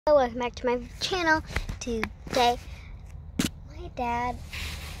Welcome back to my channel. Today, my dad,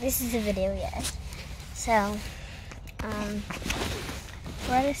 this is a video, yes. So,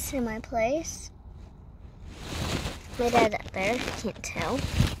 we're at a semi place. My dad's up there, can't tell.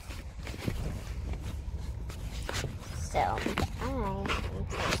 So, I am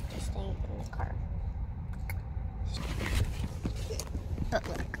just staying in the car. But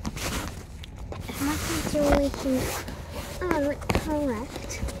look, if my camera really can look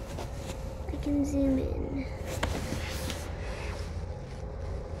correct, I can zoom in.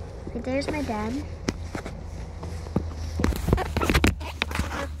 Okay, there's my dad.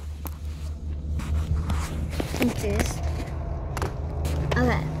 This.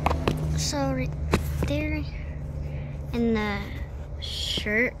 Okay, so right there in the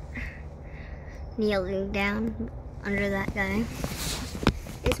shirt, kneeling down under that guy,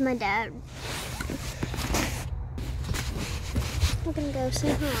 is my dad. We're gonna go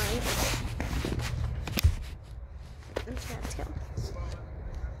say hi. Let's go.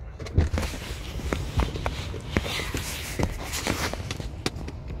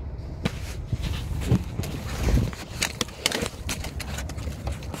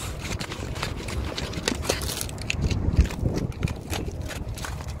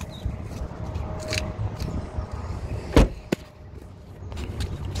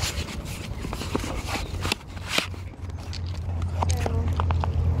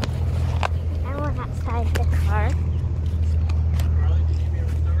 The car.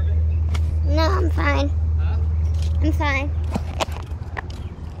 No, I'm fine. Huh? I'm fine.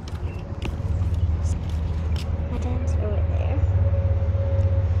 My dad's over there.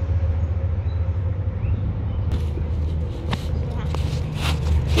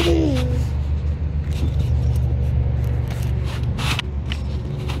 Yeah.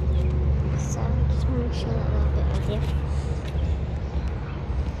 So I just want to share that a little bit with you.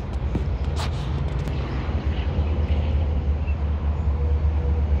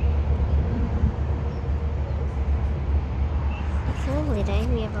 Lovely day.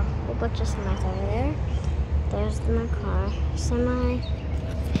 We have a whole bunch of semis over there. There's my car, semi.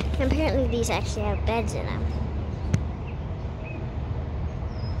 And apparently these actually have beds in them.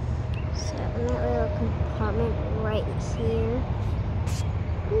 So in that little compartment right here.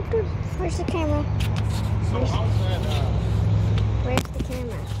 Where's the camera? Where's the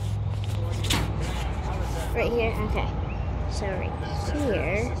camera? Right here? Okay. So right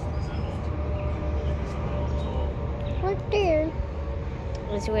here. Right there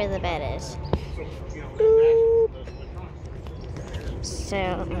is where the bed is. Boop. So,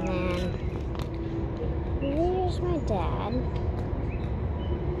 and then there's my dad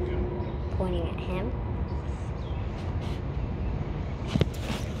pointing at him.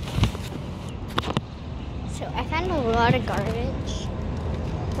 So I found a lot of garbage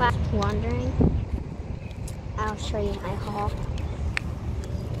while wandering. I'll show you my haul.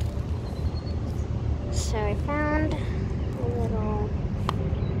 So I found a little,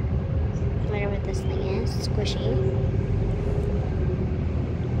 whatever this thing is, squishy.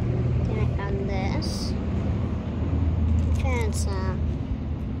 Then I found this. Found some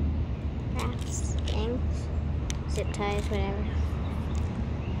crafts things, zip ties, whatever.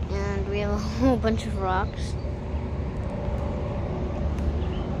 And we have a whole bunch of rocks.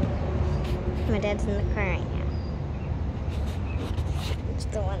 My dad's in the car right now. It's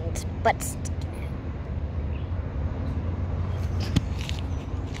the one that's butt stick.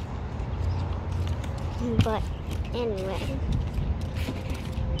 But anyway,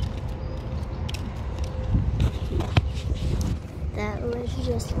 that was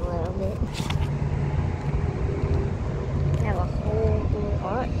just a little bit. I have a whole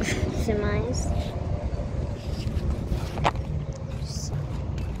lot of semis.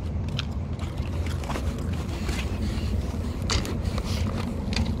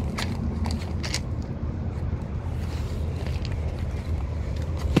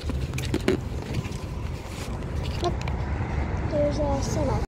 Look, there's a semi.